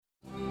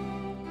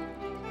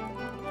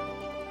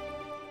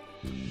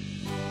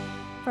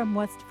from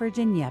West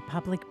Virginia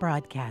Public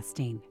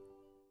Broadcasting.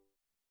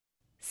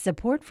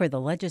 Support for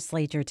the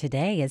legislature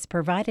today is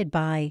provided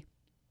by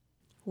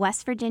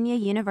West Virginia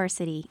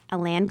University, a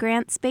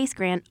land-grant, space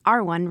grant,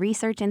 R1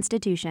 research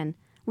institution.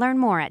 Learn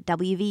more at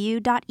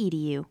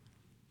wvu.edu.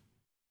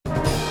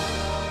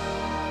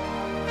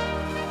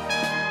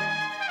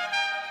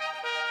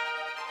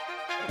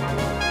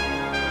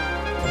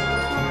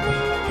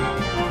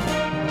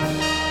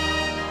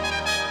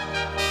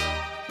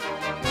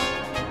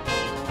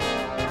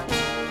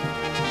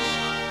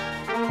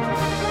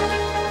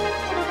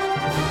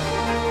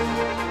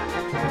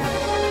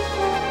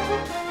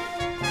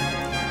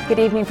 Good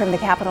evening from the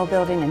Capitol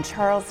building in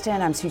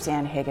Charleston. I'm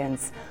Suzanne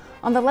Higgins.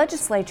 On the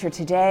legislature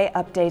today,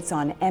 updates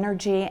on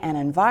energy and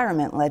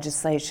environment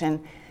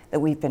legislation that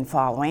we've been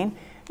following.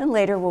 And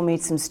later we'll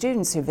meet some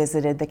students who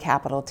visited the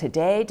Capitol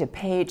today to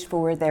page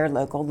for their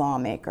local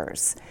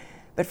lawmakers.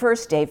 But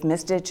first, Dave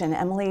Mistich and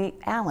Emily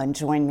Allen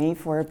join me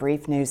for a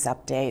brief news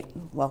update.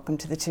 Welcome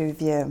to the two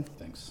of you.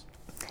 Thanks.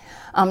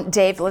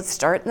 Dave, let's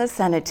start in the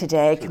Senate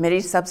today.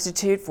 Committee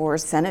substitute for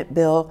Senate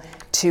Bill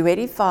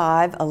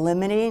 285,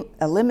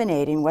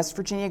 eliminating West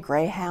Virginia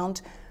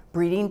Greyhound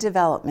Breeding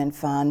Development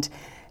Fund.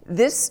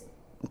 This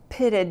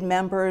pitted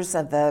members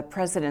of the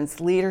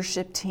president's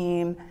leadership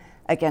team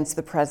against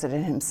the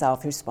president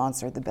himself, who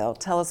sponsored the bill.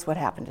 Tell us what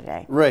happened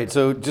today. Right,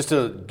 so just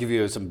to give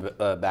you some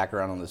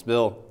background on this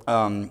bill,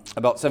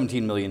 about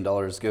 $17 million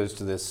goes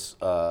to this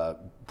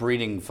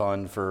breeding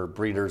fund for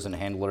breeders and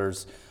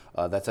handlers.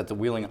 That's at the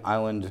Wheeling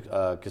Island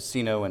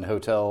Casino and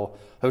Hotel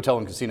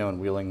and Casino in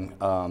Wheeling,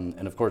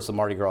 and of course the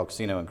Mardi Gras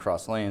Casino in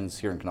Cross Lanes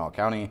here in Kanawha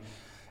County.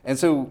 And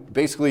so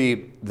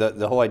basically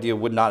the whole idea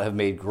would not have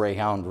made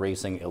greyhound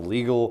racing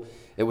illegal.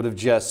 It would have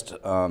just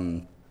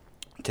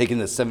taken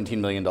this $17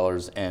 million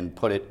and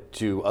put it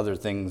to other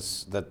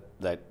things that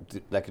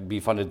could be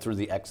funded through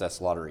the excess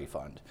lottery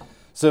fund.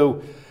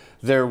 So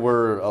there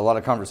were a lot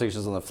of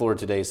conversations on the floor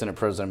today. Senate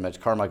President Mitch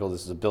Carmichael,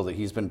 this is a bill that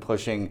he's been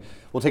pushing.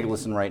 We'll take a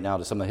listen right now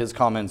to some of his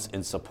comments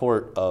in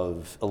support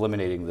of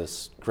eliminating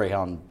this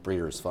Greyhound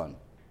Breeders Fund.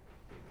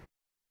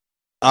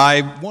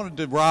 I wanted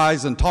to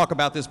rise and talk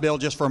about this bill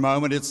just for a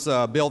moment. It's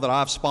a bill that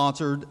I've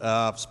sponsored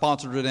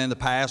it in the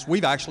past.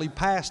 We've actually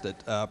passed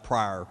it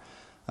prior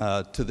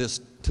to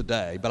this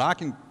today, but I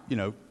can,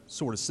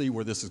 sort of see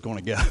where this is going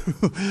to go.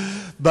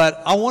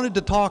 But I wanted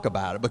to talk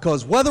about it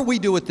because whether we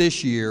do it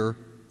this year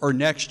or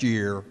next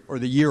year or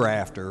the year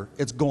after,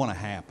 it's going to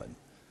happen.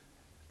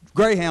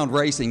 Greyhound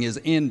racing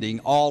is ending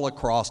all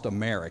across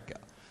America.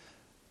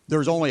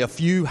 There's only a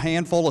few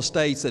handful of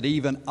states that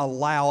even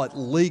allow it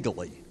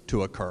legally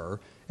to occur,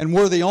 and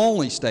we're the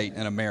only state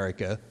in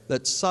America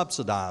that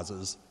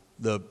subsidizes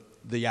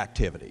the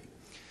activity.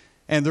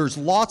 And there's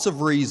lots of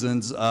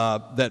reasons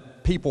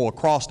that people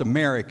across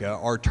America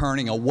are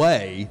turning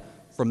away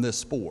from this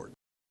sport.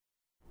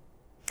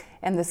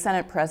 And the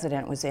Senate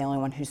president was the only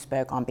one who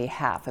spoke on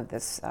behalf of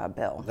this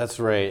bill. That's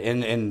right.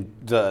 And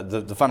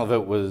the final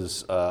vote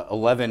was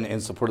 11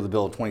 in support of the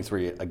bill,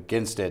 23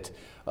 against it,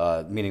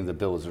 meaning the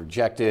bill is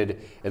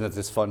rejected and that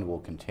this fund will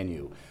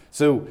continue.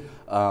 So,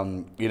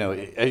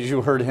 as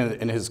you heard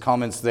in his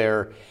comments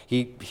there,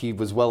 he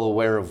was well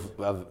aware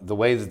of the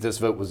way that this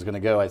vote was going to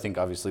go. I think,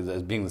 obviously,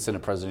 as being the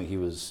Senate president, he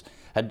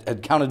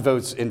had counted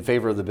votes in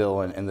favor of the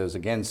bill and those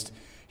against.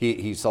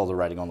 He saw the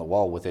writing on the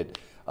wall with it.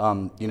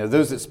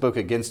 Those that spoke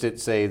against it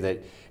say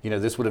that,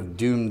 this would have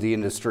doomed the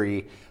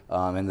industry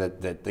and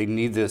that they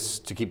need this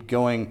to keep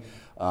going.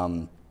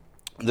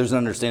 There's an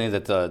understanding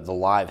that the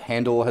live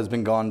handle has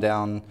been going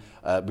down,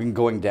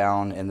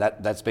 and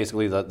that's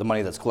basically the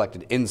money that's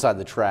collected inside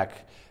the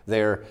track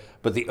there.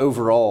 But the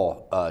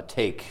overall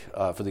take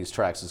for these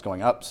tracks is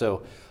going up.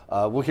 So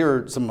we'll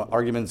hear some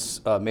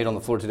arguments made on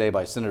the floor today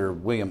by Senator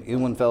William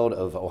Ehlenfeld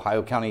of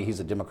Ohio County. He's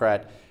a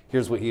Democrat.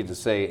 Here's what he had to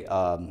say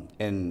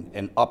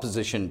in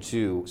opposition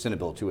to Senate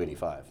Bill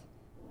 285.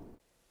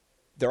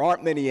 There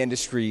aren't many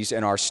industries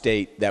in our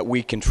state that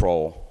we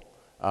control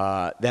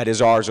that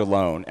is ours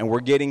alone, and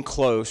we're getting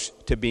close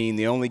to being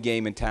the only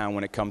game in town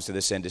when it comes to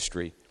this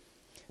industry.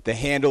 The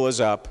handle is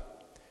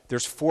up.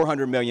 There's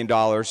 $400 million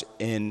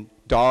in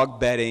dog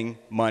betting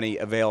money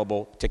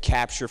available to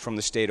capture from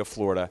the state of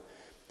Florida.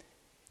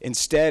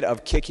 Instead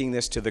of kicking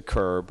this to the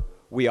curb,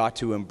 we ought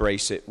to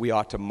embrace it. We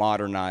ought to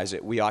modernize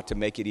it. We ought to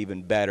make it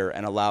even better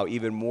and allow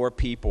even more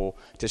people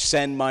to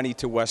send money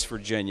to West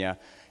Virginia.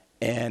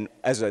 And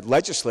as a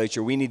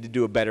legislature, we need to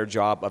do a better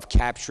job of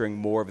capturing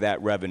more of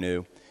that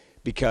revenue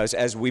because,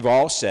 as we've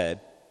all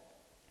said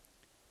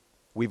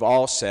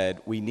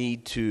we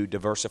need to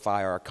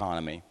diversify our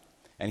economy.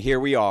 And here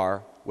we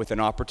are with an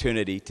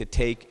opportunity to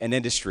take an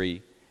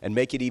industry and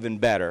make it even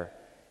better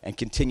and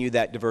continue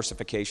that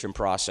diversification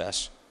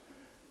process.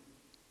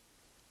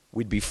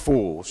 We'd be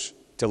fools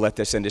to let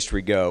this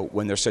industry go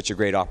when there's such a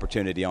great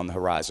opportunity on the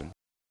horizon.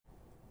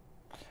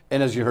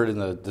 And as you heard in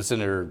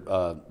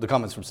the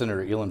comments from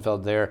Senator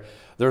Ehlenfeld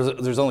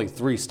there's only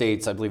 3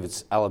 states, I believe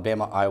it's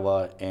Alabama,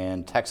 Iowa,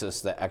 and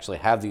Texas, that actually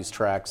have these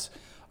tracks.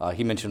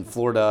 He mentioned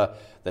Florida.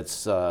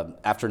 That's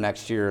after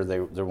next year,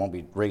 there won't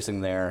be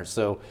racing there.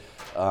 So,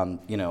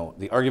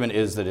 the argument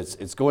is that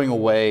it's going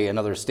away in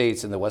other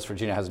states, and that West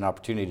Virginia has an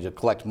opportunity to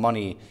collect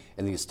money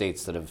in these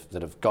states that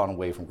have gone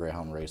away from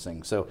greyhound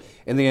racing. So,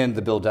 in the end,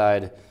 the bill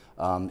died.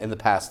 In the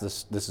past,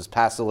 this has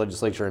passed the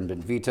legislature and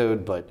been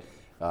vetoed, but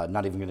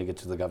not even going to get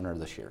to the governor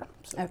this year.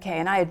 So. Okay,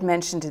 and I had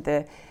mentioned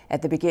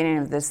at the beginning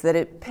of this that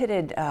it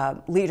pitted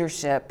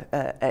leadership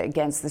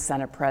against the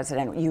Senate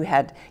president.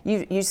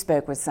 You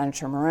spoke with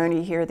Senator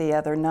Maroney here the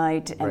other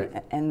night, and,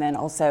 right. and then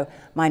also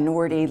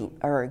Majority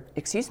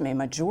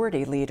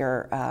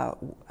Leader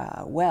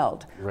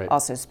Weld right.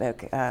 also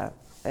spoke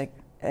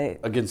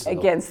against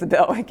the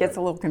bill. It gets right.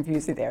 a little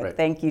confusing there. Right.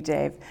 Thank you,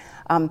 Dave.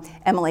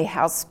 Emily,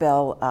 House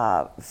Bill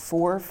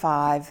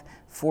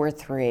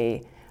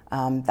 4543.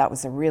 That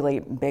was a really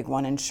big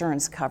one,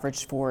 insurance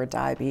coverage for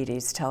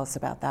diabetes. Tell us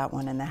about that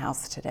one in the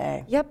House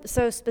today. Yep,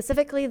 so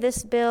specifically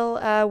this bill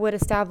would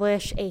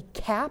establish a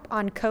cap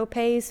on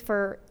copays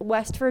for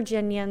West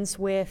Virginians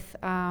with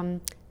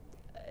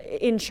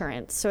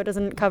insurance. So it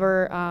doesn't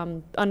cover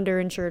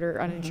underinsured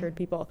or uninsured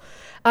people.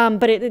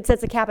 But it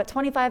sets a cap at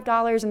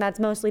 $25, and that's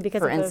mostly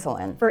because for of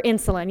insulin. For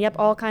insulin, yep,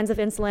 all kinds of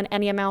insulin,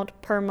 any amount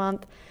per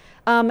month.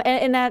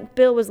 And that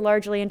bill was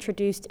largely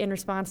introduced in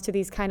response to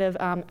these kind of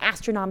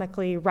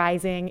astronomically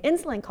rising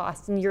insulin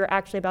costs. And you're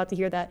actually about to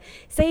hear that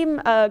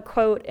same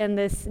quote in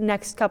this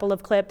next couple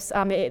of clips.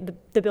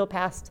 The bill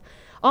passed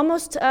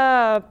almost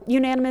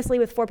unanimously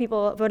with 4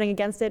 people voting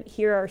against it.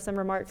 Here are some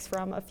remarks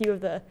from a few of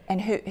the...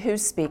 And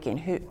who's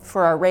speaking?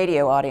 For our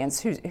radio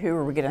audience, who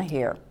are we going to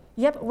hear?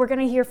 Yep, we're going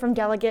to hear from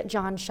Delegate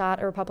John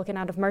Schott, a Republican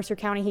out of Mercer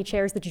County. He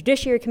chairs the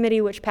Judiciary Committee,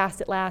 which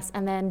passed it last,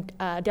 and then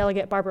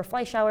Delegate Barbara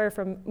Fleischauer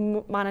from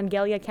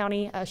Monongalia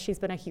County. She's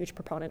been a huge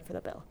proponent for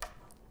the bill.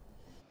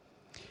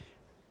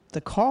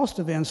 The cost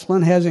of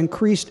insulin has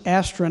increased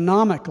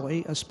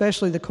astronomically,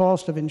 especially the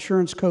cost of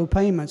insurance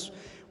co-payments,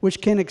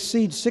 which can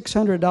exceed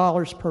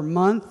 $600 per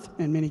month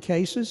in many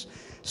cases.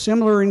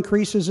 Similar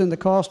increases in the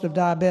cost of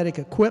diabetic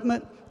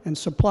equipment and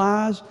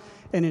supplies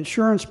and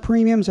insurance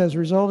premiums has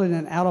resulted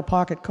in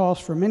out-of-pocket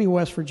costs for many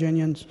West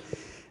Virginians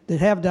that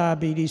have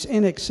diabetes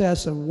in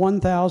excess of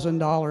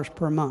 $1,000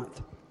 per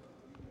month.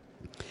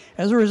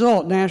 As a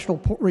result,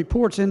 national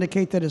reports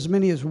indicate that as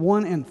many as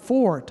 1 in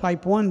 4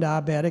 type 1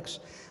 diabetics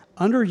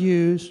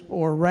underuse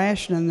or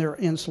ration their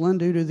insulin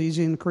due to these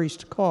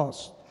increased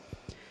costs.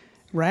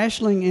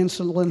 Rationing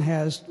insulin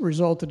has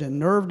resulted in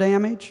nerve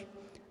damage,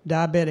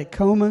 diabetic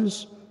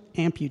comas,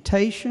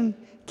 amputation,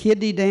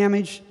 kidney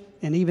damage,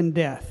 and even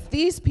death.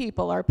 These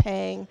people are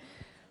paying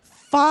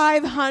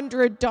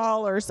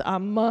 $500 a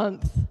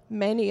month,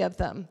 many of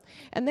them.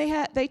 And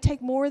they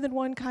take more than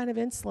one kind of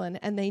insulin,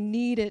 and they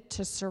need it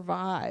to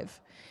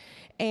survive.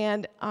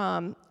 And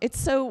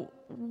it's so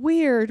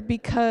weird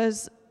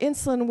because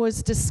insulin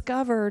was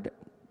discovered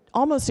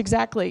almost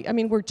exactly,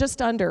 we're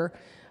just under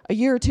a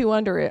year or two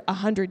under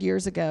 100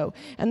 years ago.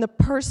 And the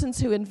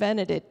persons who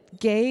invented it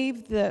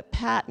gave the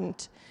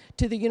patent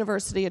to the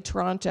University of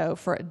Toronto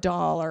for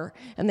 $1,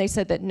 and they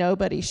said that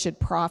nobody should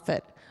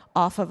profit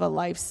off of a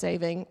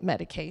life-saving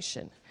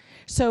medication.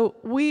 So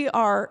we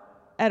are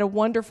at a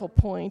wonderful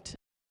point.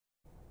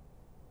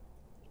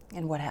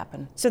 And what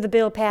happened? So the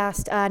bill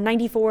passed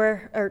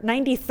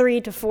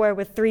 93 to 4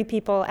 with 3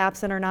 people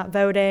absent or not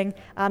voting.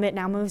 It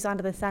now moves on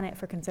to the Senate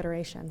for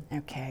consideration.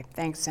 Okay,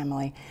 thanks,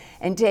 Emily.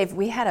 And Dave,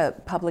 we had a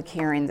public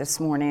hearing this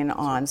morning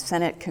on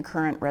Senate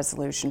Concurrent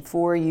Resolution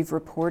 4. You've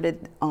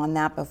reported on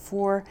that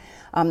before.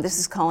 This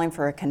is calling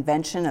for a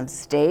convention of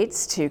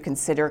states to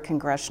consider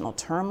congressional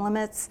term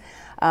limits.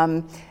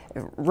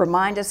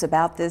 Remind us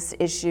about this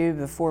issue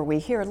before we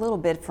hear a little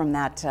bit from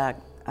that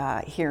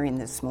hearing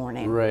this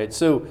morning. Right.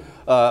 So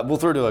we'll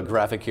throw to a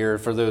graphic here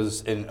for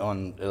those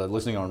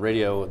listening on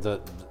radio.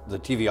 The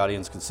TV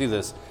audience can see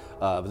this.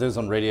 But those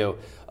on radio,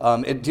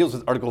 it deals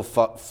with Article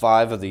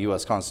 5 of the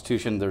U.S.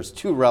 Constitution. There's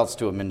 2 routes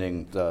to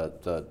amending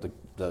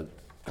the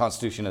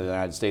Constitution of the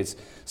United States.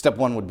 Step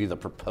 1 would be the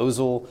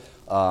proposal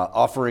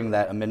offering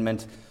that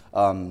amendment.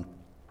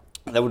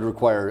 That would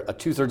require a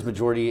 2/3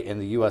 majority in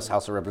the U.S.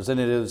 House of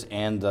Representatives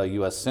and the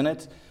U.S.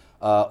 Senate,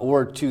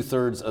 or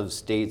 2/3 of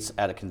states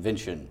at a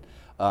convention.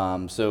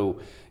 So,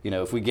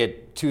 if we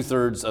get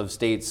 2/3 of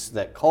states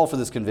that call for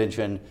this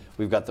convention,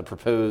 we've got the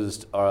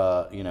proposed,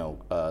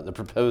 the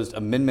proposed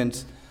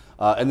amendment,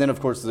 and then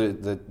of course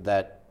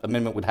that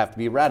amendment would have to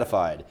be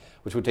ratified,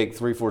 which would take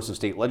 3/4 of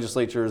state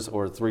legislatures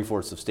or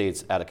 3/4 of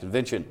states at a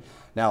convention.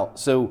 Now,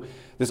 so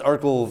this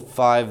Article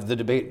 5, the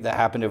debate that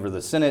happened over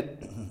the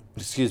Senate,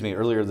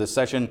 earlier this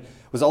session,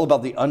 was all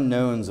about the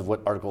unknowns of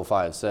what Article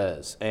 5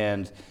 says,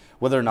 and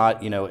whether or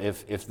not,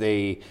 if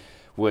they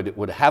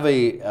would have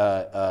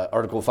a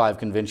Article 5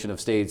 convention of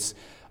states,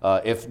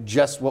 if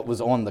just what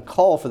was on the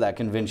call for that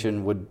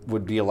convention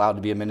would be allowed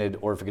to be amended,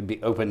 or if it could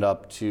be opened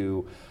up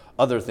to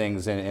other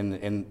things,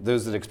 and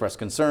those that express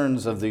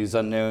concerns of these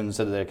unknowns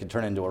said that it could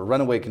turn into a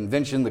runaway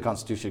convention. The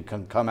Constitution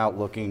can come out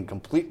looking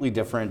completely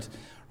different.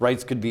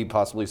 Rights could be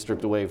possibly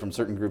stripped away from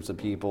certain groups of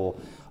people.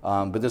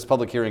 But this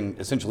public hearing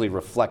essentially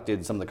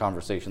reflected some of the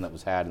conversation that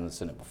was had in the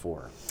Senate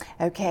before.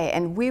 Okay,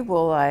 and we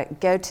will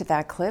go to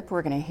that clip.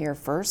 We're going to hear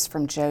first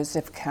from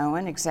Joseph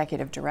Cohen,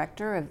 Executive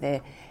Director of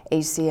the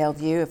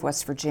ACLU of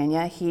West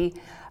Virginia. He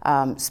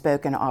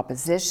spoke in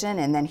opposition,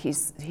 and then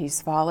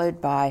he's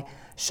followed by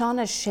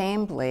Shauna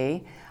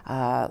Chambly,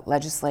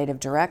 Legislative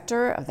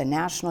Director of the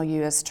National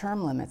U.S.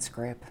 Term Limits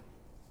Group.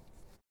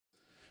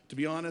 To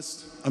be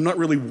honest, I'm not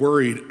really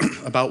worried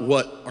about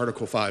what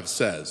Article 5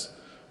 says.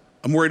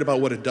 I'm worried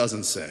about what it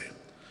doesn't say.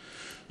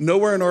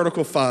 Nowhere in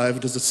Article 5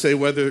 does it say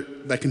whether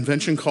that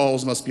convention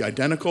calls must be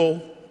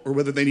identical or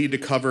whether they need to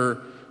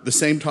cover the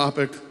same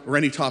topic or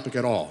any topic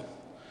at all.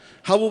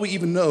 How will we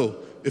even know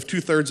if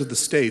 2/3 of the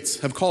states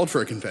have called for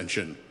a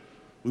convention?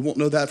 We won't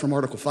know that from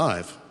Article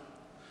 5.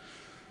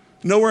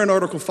 Nowhere in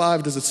Article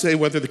 5 does it say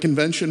whether the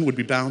convention would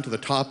be bound to the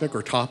topic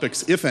or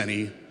topics, if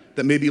any,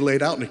 that may be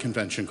laid out in a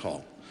convention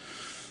call.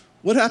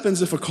 What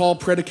happens if a call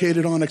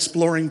predicated on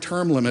exploring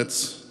term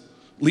limits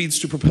leads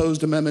to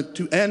proposed amendment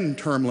to end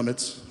term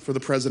limits for the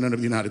President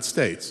of the United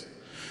States?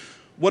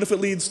 What if it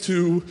leads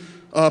to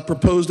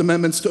proposed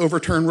amendments to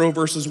overturn Roe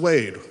versus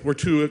Wade, or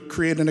to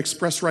create an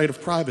express right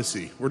of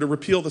privacy, or to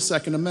repeal the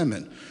Second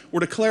Amendment, or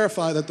to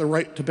clarify that the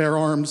right to bear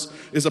arms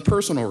is a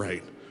personal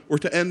right, or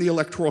to end the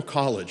Electoral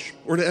College,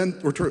 or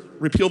to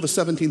repeal the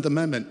 17th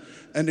Amendment,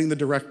 ending the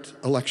direct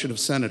election of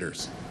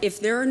senators? If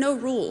there are no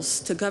rules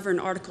to govern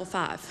Article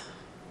 5,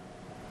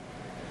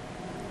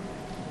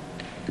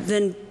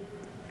 then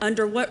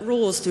under what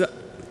rules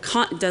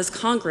does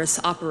Congress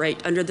operate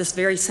under this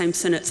very same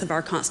sentence of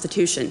our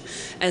Constitution,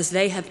 as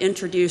they have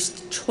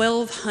introduced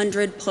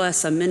 1,200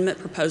 plus amendment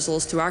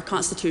proposals to our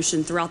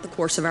Constitution throughout the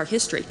course of our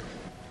history?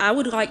 I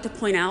would like to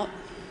point out,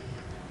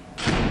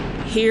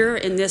 here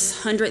in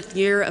this 100th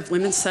year of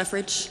women's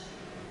suffrage,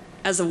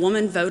 as a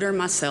woman voter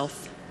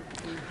myself,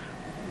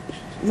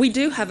 we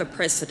do have a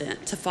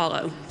precedent to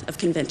follow of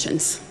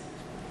conventions.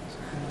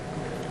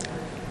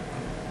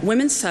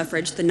 Women's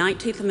suffrage, the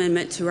 19th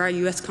Amendment to our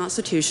U.S.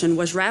 Constitution,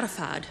 was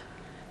ratified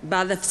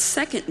by the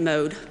second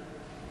mode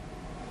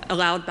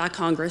allowed by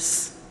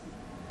Congress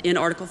in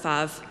Article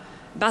 5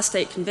 by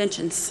state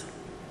conventions.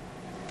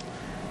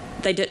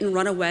 They didn't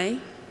run away.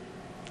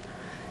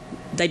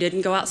 They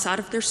didn't go outside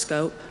of their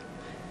scope.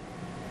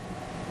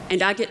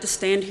 And I get to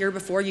stand here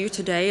before you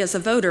today as a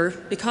voter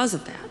because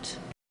of that.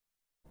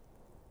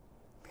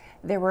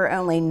 There were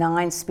only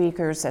 9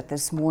 speakers at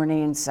this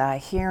morning's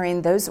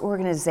hearing. Those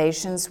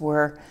organizations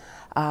were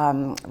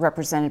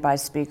represented by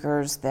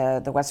speakers,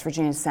 the West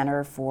Virginia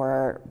Center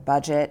for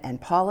Budget and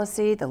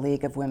Policy, the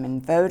League of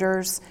Women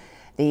Voters,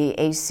 the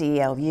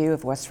ACLU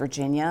of West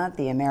Virginia,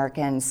 the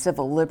American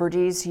Civil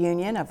Liberties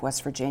Union of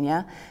West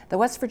Virginia, the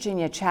West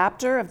Virginia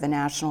chapter of the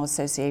National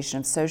Association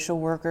of Social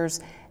Workers,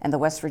 and the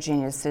West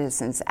Virginia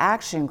Citizens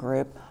Action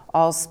Group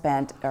all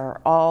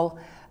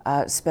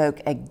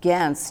spoke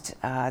against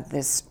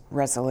this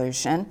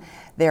resolution.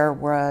 There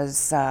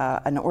was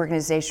an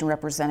organization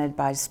represented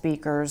by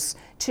speakers,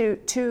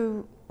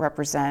 two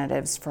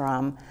representatives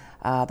from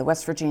the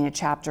West Virginia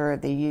chapter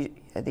of the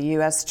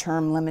U.S.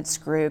 Term Limits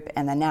Group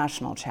and the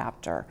national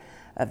chapter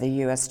of the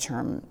U.S.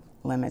 Term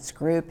Limits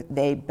Group.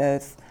 They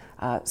both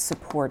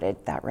supported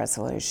that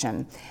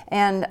resolution.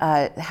 And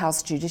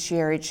House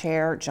Judiciary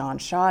Chair John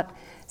Schott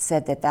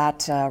said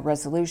that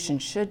resolution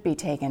should be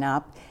taken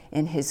up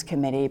in his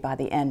committee by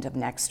the end of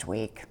next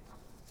week.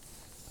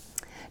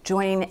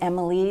 Joining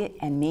Emily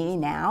and me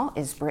now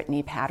is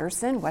Brittany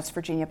Patterson, West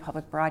Virginia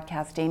Public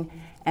Broadcasting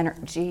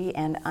Energy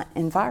and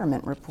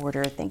Environment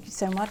reporter. Thank you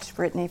so much,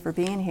 Brittany, for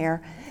being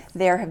here.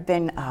 There have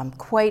been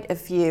quite a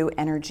few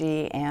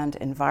energy and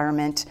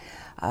environment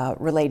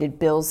related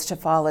bills to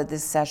follow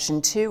this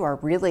session. 2 are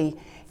really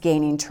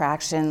gaining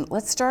traction.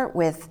 Let's start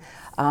with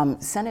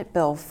Senate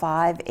Bill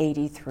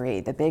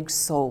 583, the big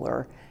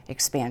solar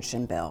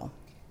expansion bill.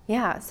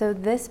 Yeah, so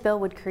this bill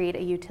would create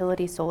a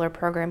utility solar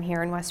program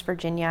here in West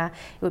Virginia.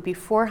 It would be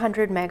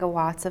 400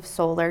 megawatts of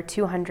solar.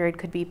 200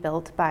 could be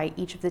built by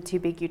each of the 2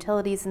 big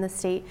utilities in the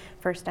state,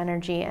 First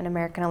Energy and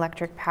American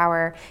Electric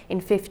Power,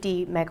 in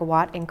 50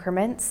 megawatt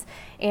increments.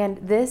 And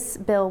this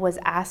bill was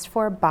asked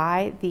for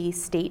by the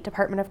State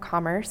Department of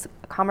Commerce.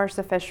 Commerce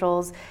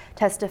officials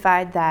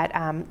testified that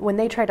when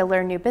they try to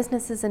lure new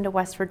businesses into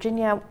West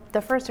Virginia,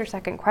 the first or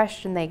second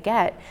question they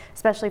get,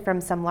 especially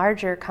from some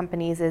larger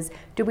companies, is,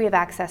 do we have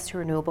access to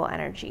renewable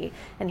energy?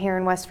 And here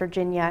in West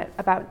Virginia,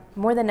 about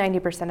more than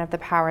 90% of the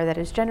power that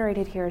is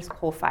generated here is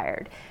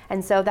coal-fired.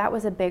 And so that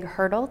was a big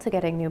hurdle to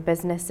getting new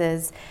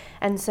businesses.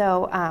 And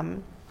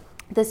so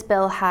this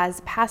bill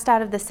has passed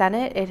out of the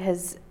Senate. It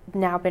has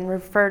now been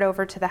referred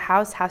over to the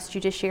House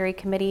Judiciary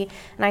Committee,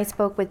 and I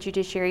spoke with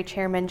Judiciary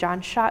Chairman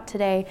John Schott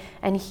today,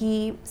 and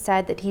he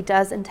said that he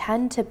does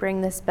intend to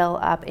bring this bill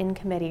up in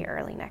committee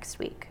early next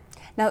week.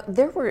 Now,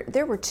 there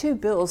were two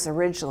bills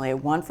originally,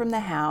 one from the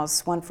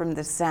House, one from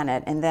the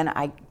Senate, and then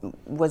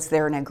was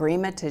there an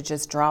agreement to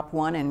just drop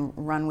one and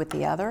run with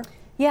the other?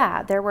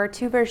 Yeah, there were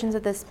two versions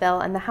of this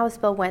bill, and the House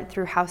bill went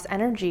through House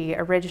Energy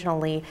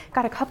originally,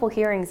 got a couple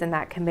hearings in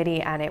that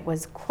committee, and it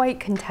was quite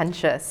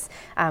contentious.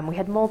 We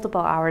had multiple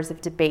hours of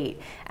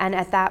debate, and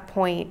at that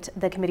point,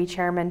 the committee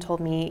chairman told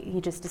me he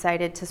just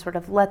decided to sort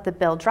of let the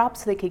bill drop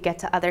so they could get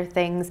to other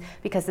things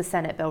because the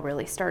Senate bill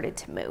really started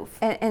to move.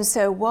 And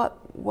so what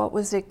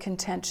was it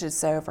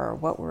contentious over?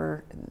 What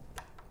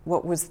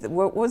was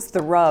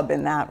the rub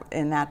in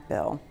that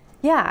bill?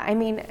 Yeah, I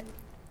mean,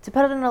 to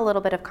put it in a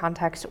little bit of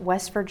context,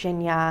 West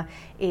Virginia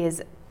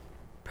is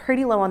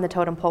pretty low on the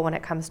totem pole when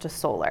it comes to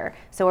solar.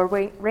 So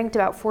we're ranked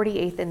about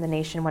 48th in the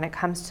nation when it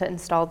comes to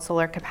installed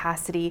solar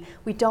capacity.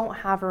 We don't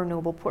have a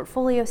renewable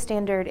portfolio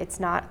standard. It's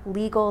not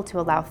legal to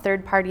allow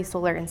third-party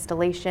solar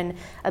installation.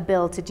 A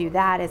bill to do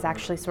that is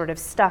actually sort of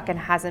stuck and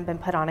hasn't been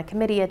put on a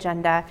committee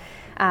agenda.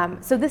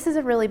 So this is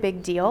a really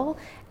big deal.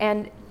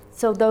 And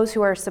so those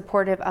who are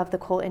supportive of the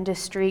coal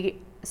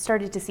industry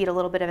started to see it a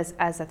little bit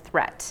as a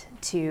threat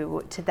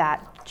to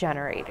that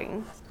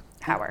generating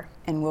power.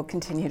 And we'll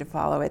continue to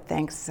follow it.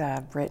 Thanks,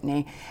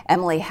 Brittany.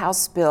 Emily,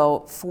 House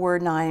Bill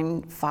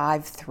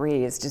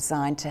 4953 is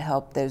designed to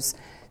help those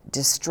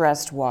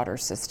distressed water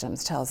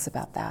systems. Tell us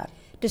about that.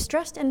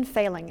 Distressed and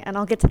failing, and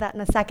I'll get to that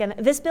in a second.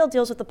 This bill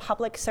deals with the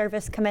Public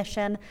Service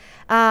Commission,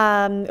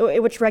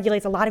 which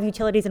regulates a lot of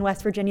utilities in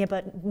West Virginia,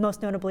 but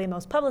most notably and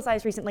most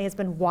publicized recently has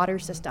been water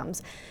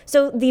systems.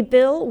 So the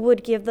bill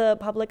would give the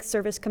Public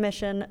Service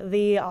Commission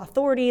the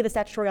authority, the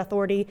statutory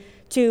authority,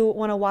 to,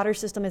 when a water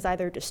system is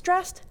either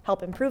distressed,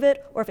 help improve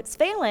it, or if it's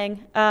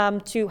failing,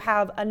 to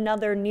have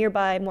another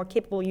nearby, more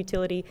capable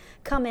utility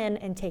come in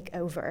and take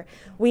over.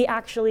 We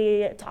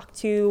actually talked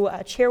to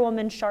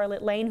Chairwoman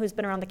Charlotte Lane, who's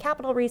been around the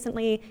Capitol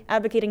recently,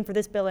 advocating for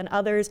this bill and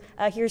others.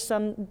 Here's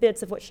some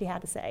bits of what she had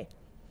to say.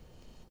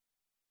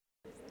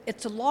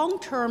 It's a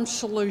long-term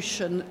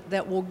solution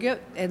that will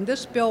and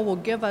this bill will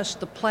give us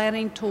the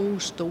planning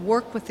tools to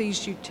work with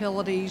these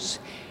utilities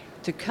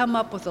to come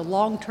up with a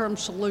long-term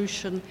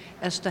solution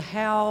as to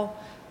how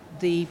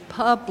the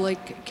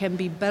public can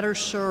be better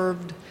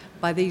served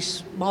by these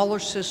smaller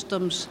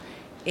systems.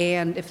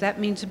 And if that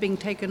means being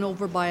taken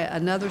over by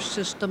another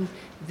system,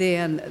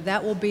 then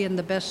that will be in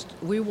the best,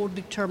 we will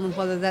determine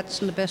whether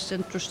that's in the best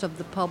interest of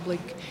the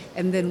public,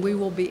 and then we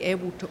will be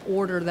able to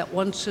order that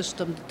one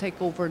system to take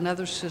over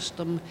another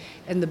system.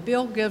 And the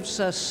bill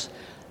gives us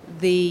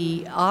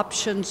the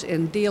options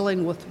in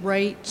dealing with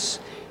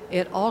rates.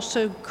 It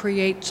also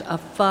creates a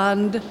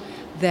fund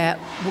that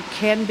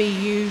can be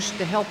used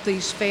to help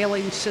these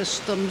failing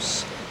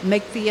systems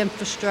make the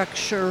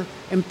infrastructure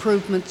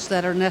improvements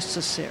that are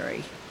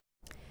necessary.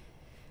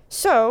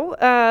 So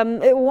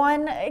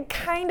one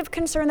kind of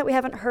concern that we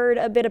haven't heard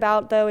a bit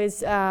about, though,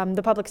 is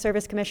the Public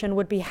Service Commission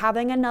would be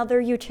having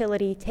another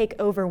utility take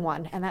over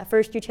one. And that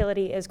first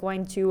utility is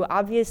going to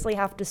obviously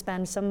have to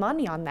spend some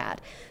money on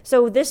that.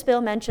 So this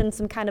bill mentions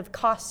some kind of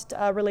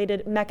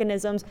cost-related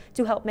mechanisms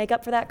to help make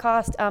up for that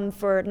cost.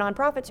 For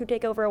nonprofits who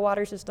take over a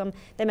water system,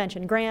 they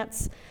mention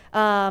grants.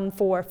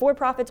 For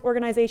for-profits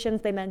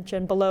organizations, they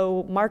mention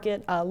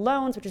below-market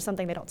loans, which is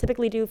something they don't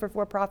typically do for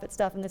for-profit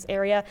stuff in this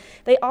area.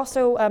 They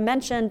also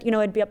mentioned,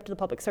 it'd be up to the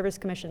Public Service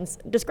Commission's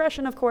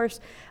discretion, of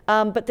course,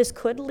 but this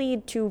could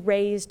lead to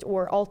raised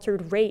or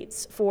altered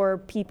rates for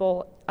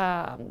people,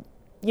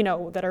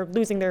 that are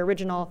losing their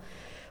original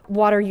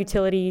water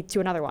utility to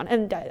another one.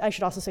 And I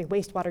should also say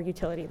wastewater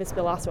utility. This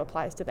bill also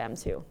applies to them,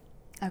 too.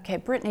 Okay,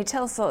 Brittany,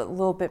 tell us a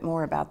little bit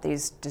more about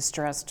these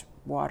distressed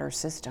water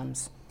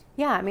systems.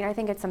 Yeah, I mean, I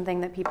think it's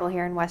something that people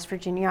here in West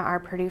Virginia are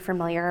pretty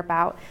familiar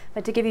about.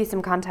 But to give you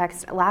some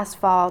context, last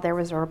fall there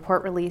was a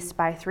report released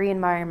by 3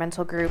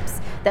 environmental groups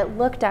that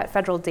looked at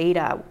federal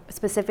data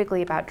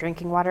specifically about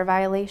drinking water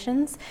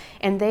violations,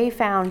 and they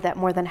found that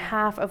more than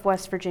half of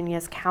West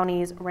Virginia's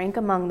counties rank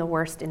among the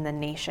worst in the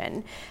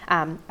nation.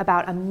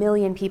 About 1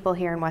 million people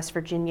here in West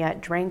Virginia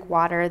drank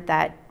water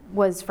that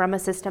was from a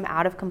system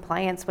out of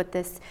compliance with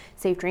this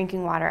Safe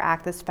Drinking Water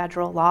Act, this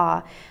federal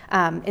law,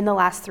 in the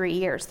last 3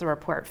 years, the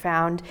report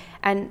found.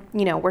 And,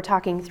 we're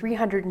talking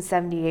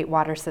 378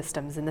 water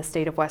systems in the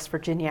state of West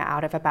Virginia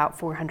out of about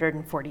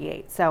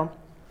 448. So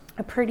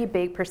a pretty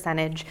big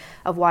percentage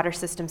of water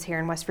systems here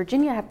in West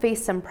Virginia have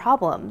faced some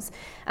problems.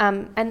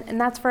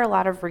 And that's for a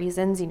lot of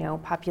reasons.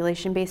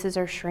 Population bases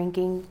are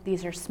shrinking.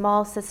 These are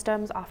small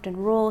systems, often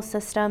rural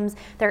systems.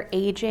 They're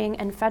aging,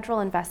 and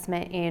federal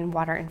investment in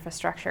water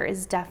infrastructure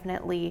is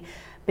definitely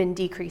been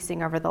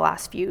decreasing over the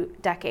last few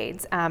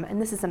decades. And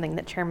this is something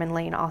that Chairman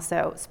Lane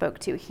also spoke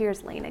to.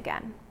 Here's Lane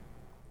again.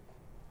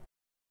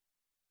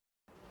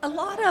 A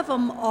lot of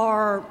them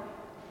are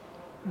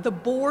the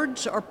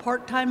boards are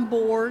part-time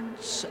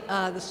boards.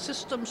 The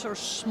systems are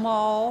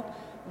small.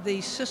 The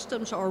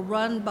systems are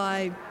run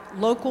by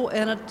local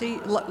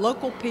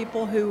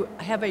people who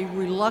have a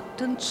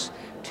reluctance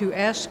to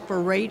ask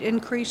for rate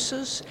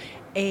increases.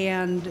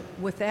 And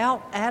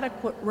without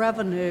adequate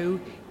revenue,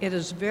 it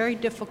is very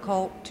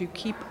difficult to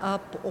keep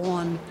up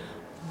on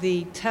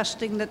the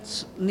testing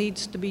that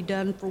needs to be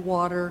done for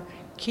water,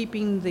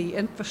 keeping the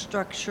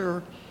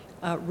infrastructure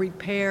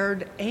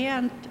repaired,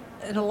 and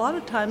a lot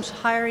of times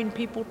hiring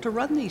people to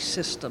run these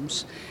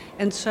systems.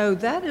 And so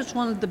that is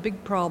one of the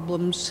big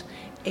problems.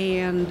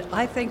 And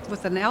I think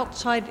with an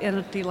outside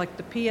entity like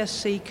the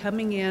PSC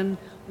coming in,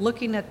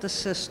 looking at the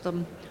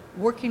system,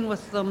 working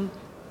with them,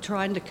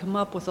 trying to come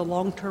up with a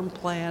long-term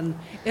plan,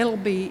 it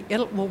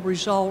will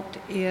result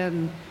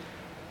in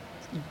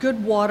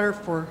good water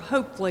for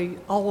hopefully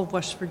all of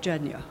West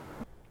Virginia.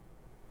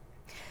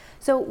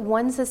 So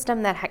one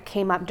system that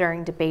came up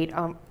during debate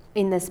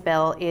in this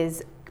bill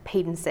is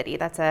Payton City.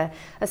 That's a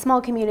small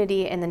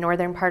community in the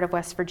northern part of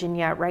West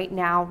Virginia. Right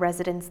now,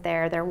 residents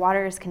there, their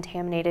water is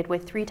contaminated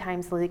with 3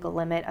 times the legal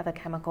limit of a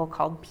chemical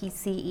called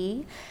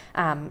PCE.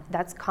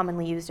 That's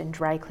commonly used in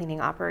dry cleaning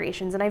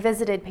operations. And I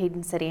visited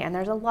Payton City, and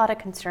there's a lot of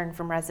concern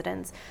from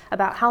residents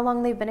about how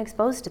long they've been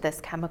exposed to this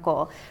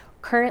chemical.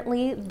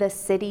 Currently, the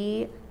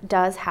city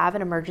does have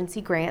an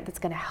emergency grant that's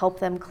going to help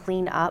them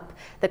clean up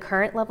the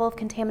current level of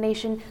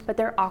contamination, but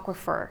their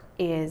aquifer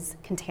is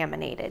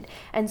contaminated.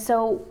 And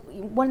so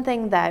one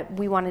thing that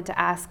we wanted to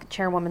ask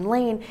Chairwoman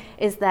Lane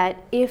is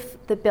that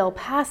if the bill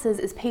passes,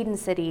 is Payton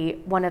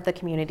City one of the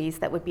communities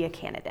that would be a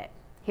candidate?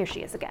 Here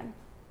she is again.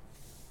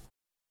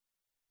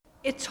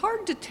 It's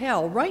hard to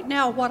tell. Right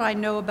now, what I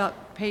know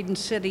about Payton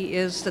City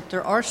is that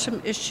there are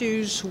some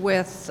issues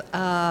with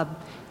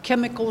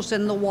chemicals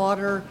in the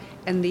water,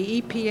 and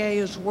the EPA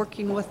is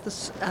working with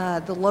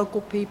the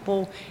local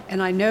people.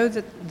 And I know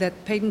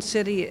that Payton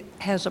City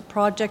has a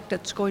project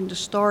that's going to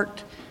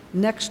start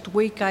next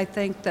week, I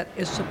think, that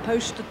is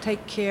supposed to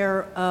take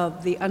care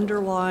of the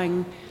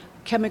underlying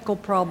chemical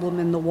problem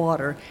in the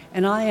water.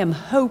 And I am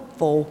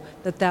hopeful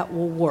that that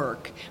will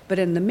work. But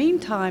in the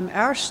meantime,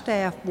 our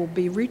staff will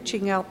be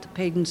reaching out to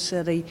Payton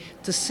City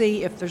to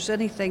see if there's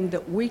anything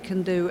that we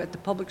can do at the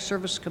Public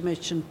Service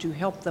Commission to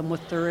help them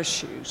with their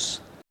issues.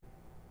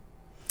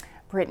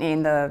 Brittany,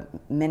 in the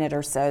minute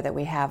or so that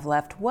we have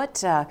left,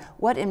 what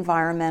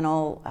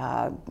environmental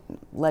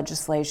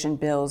legislation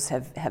bills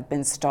have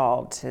been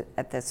stalled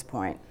at this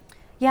point?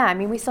 Yeah, I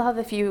mean, we still have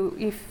a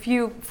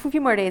few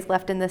more days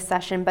left in this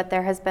session, but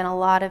there has been a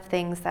lot of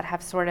things that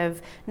have sort of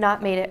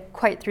not made it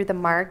quite through the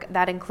mark.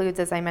 That includes,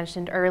 as I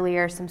mentioned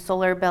earlier, some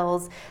solar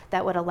bills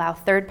that would allow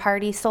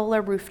third-party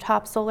solar,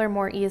 rooftop solar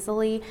more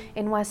easily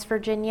in West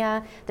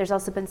Virginia. There's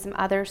also been some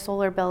other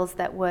solar bills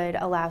that would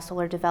allow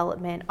solar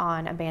development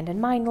on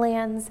abandoned mine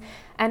lands.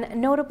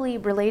 And notably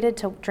related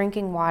to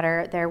drinking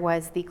water, there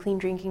was the Clean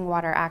Drinking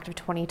Water Act of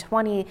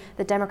 2020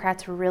 the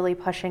Democrats were really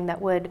pushing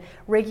that would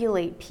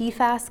regulate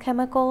PFAS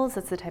chemicals.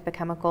 That's the type of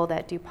chemical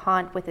that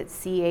DuPont, with its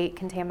C8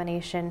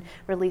 contamination,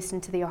 released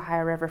into the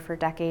Ohio River for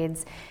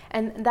decades.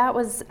 And that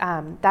was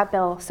that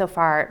bill so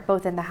far,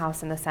 both in the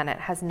House and the Senate,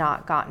 has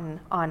not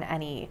gotten on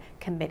any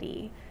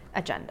committee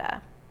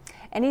agenda.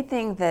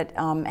 Anything that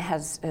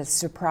has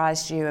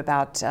surprised you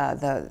about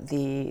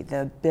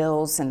the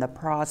bills and the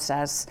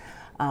process?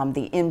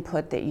 The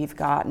input that you've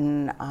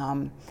gotten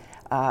on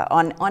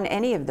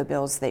any of the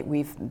bills that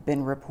we've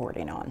been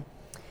reporting on?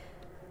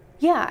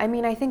 Yeah, I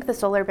mean, I think the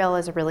solar bill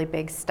is a really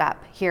big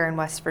step here in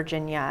West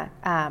Virginia.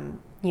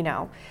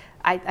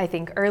 I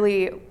think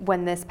early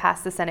when this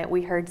passed the Senate,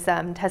 we heard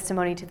some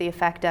testimony to the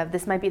effect of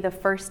this might be the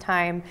first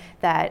time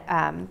that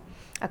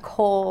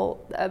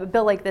a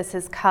bill like this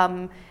has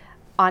come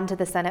onto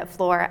the Senate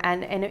floor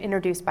and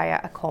introduced by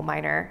a coal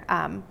miner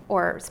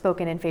or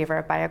spoken in favor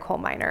of by a coal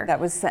miner. That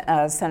was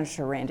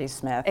Senator Randy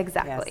Smith.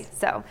 Exactly. Yes.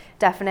 So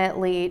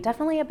definitely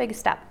a big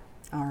step.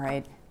 All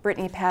right.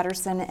 Brittany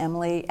Patterson,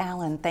 Emily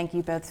Allen, thank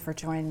you both for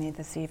joining me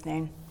this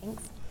evening.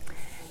 Thanks.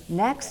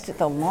 Next,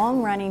 the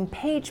long-running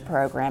PAGE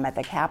program at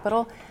the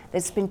Capitol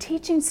that's been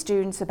teaching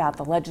students about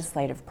the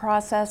legislative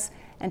process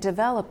and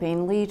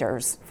developing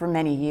leaders for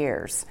many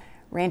years.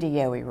 Randy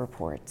Yohe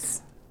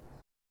reports.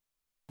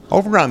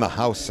 Over on the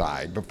House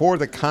side, before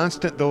the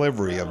constant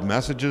delivery of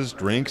messages,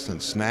 drinks,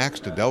 and snacks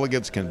to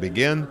delegates can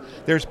begin,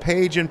 there's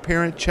page and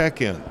parent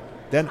check-in,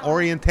 then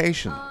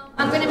orientation.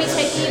 I'm going to be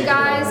taking you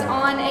guys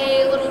on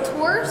a little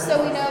tour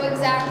so we know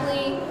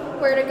exactly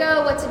where to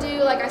go, what to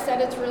do. Like I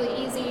said, it's really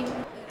easy.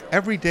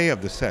 Every day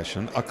of the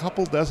session, a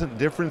couple dozen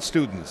different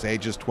students,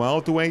 ages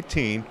 12 to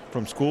 18,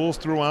 from schools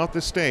throughout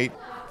the state,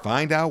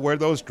 find out where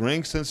those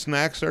drinks and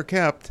snacks are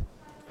kept.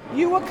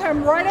 You will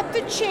come right up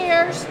the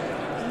chairs,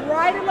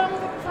 right along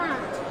the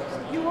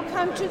front. You will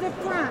come to the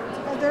front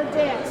of their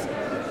desk.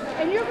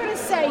 And you're going to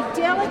say,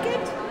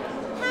 "Delegate,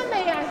 how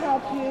may I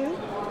help you?"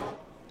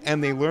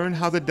 And they learn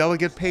how the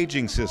delegate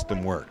paging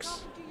system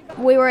works.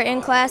 We were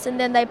in class and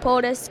then they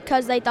pulled us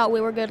because they thought we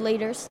were good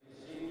leaders.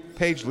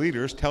 Page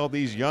leaders tell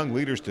these young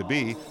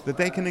leaders-to-be that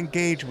they can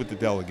engage with the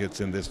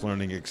delegates in this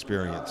learning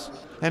experience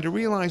and to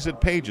realize that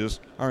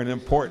pages are an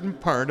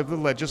important part of the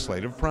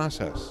legislative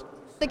process.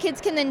 The kids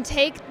can then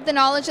take the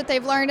knowledge that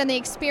they've learned and the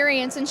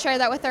experience and share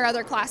that with their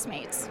other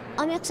classmates.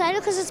 I'm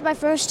excited because it's my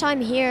first time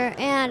here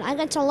and I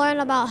get to learn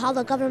about how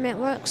the government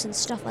works and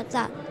stuff like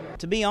that.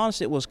 To be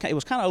honest, it was kind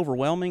of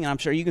overwhelming. I'm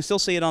sure you can still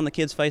see it on the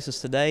kids' faces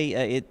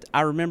today.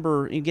 I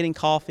remember getting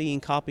coffee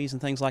and copies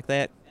and things like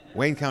that.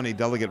 Wayne County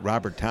Delegate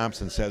Robert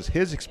Thompson says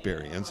his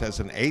experience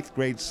as an 8th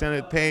grade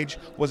Senate page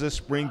was a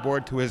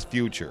springboard to his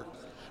future.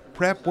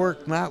 Prep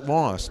work not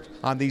lost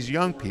on these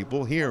young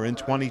people here in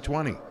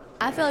 2020.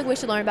 I feel like we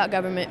should learn about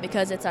government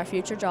because it's our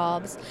future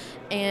jobs,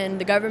 and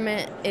the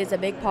government is a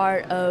big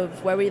part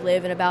of where we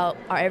live and about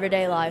our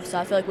everyday life, so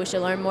I feel like we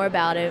should learn more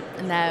about it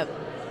and that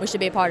we should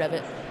be a part of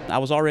it. I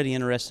was already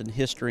interested in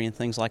history and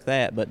things like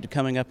that, but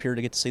coming up here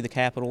to get to see the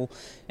Capitol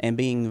and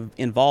being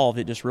involved,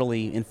 it just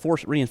really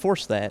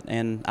reinforced that,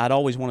 and I'd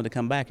always wanted to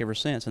come back ever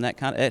since, and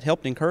it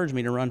helped encourage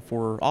me to run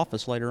for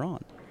office later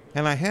on.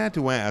 And I had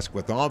to ask,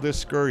 with all this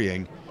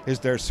scurrying, is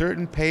there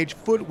certain page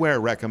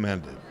footwear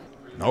recommended?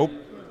 Nope,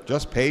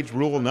 just page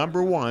rule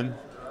number 1,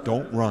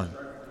 don't run.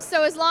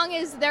 So as long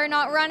as they're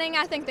not running,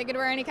 I think they could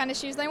wear any kind of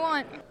shoes they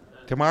want.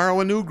 Tomorrow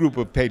a new group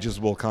of pages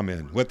will come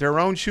in with their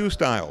own shoe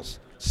styles,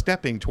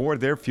 stepping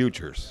toward their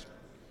futures.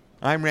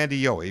 I'm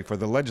Randy Yohe for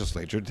the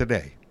Legislature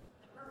Today.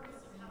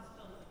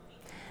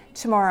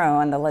 Tomorrow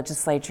on the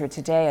Legislature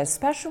Today, a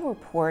special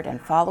report and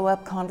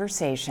follow-up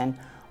conversation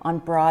on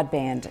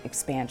broadband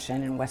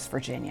expansion in West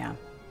Virginia.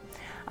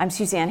 I'm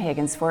Suzanne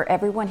Higgins for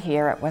everyone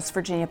here at West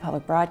Virginia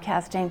Public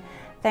Broadcasting.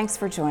 Thanks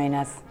for joining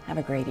us. Have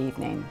a great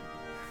evening.